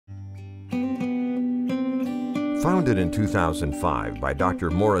Founded in 2005 by Dr.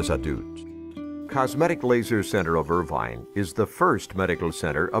 Ahdoot, Cosmetic Laser Center of Irvine is the first medical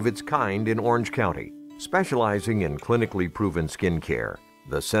center of its kind in Orange County. Specializing in clinically proven skincare,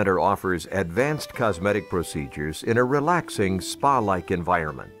 the center offers advanced cosmetic procedures in a relaxing spa-like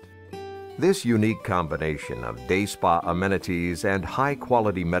environment. This unique combination of day spa amenities and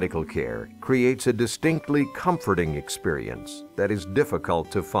high-quality medical care creates a distinctly comforting experience that is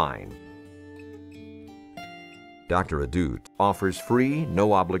difficult to find. Dr. Ahdoot offers free,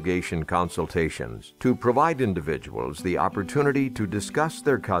 no-obligation consultations to provide individuals the opportunity to discuss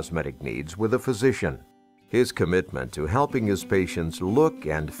their cosmetic needs with a physician. His commitment to helping his patients look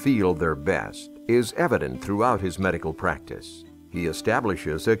and feel their best is evident throughout his medical practice. He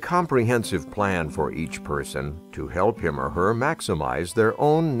establishes a comprehensive plan for each person to help him or her maximize their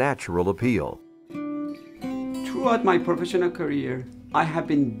own natural appeal. Throughout my professional career, I have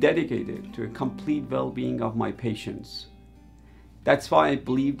been dedicated to a complete well-being of my patients. That's why I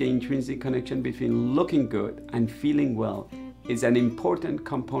believe the intrinsic connection between looking good and feeling well is an important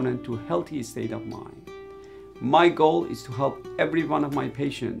component to a healthy state of mind. My goal is to help every one of my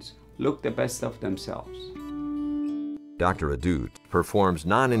patients look the best of themselves. Dr. Ahdoot performs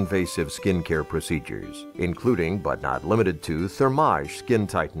non-invasive skincare procedures, including but not limited to thermage skin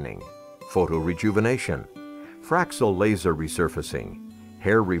tightening, photorejuvenation, Fraxel laser resurfacing,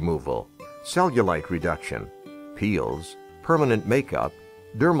 hair removal, cellulite reduction, peels, permanent makeup,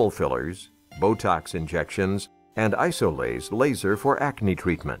 dermal fillers, Botox injections, and isolaser laser for acne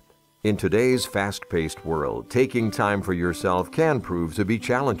treatment. In today's fast-paced world, taking time for yourself can prove to be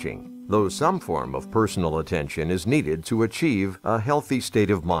challenging, though some form of personal attention is needed to achieve a healthy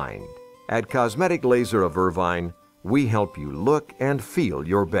state of mind. At Cosmetic Laser of Irvine, we help you look and feel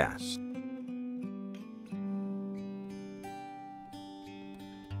your best.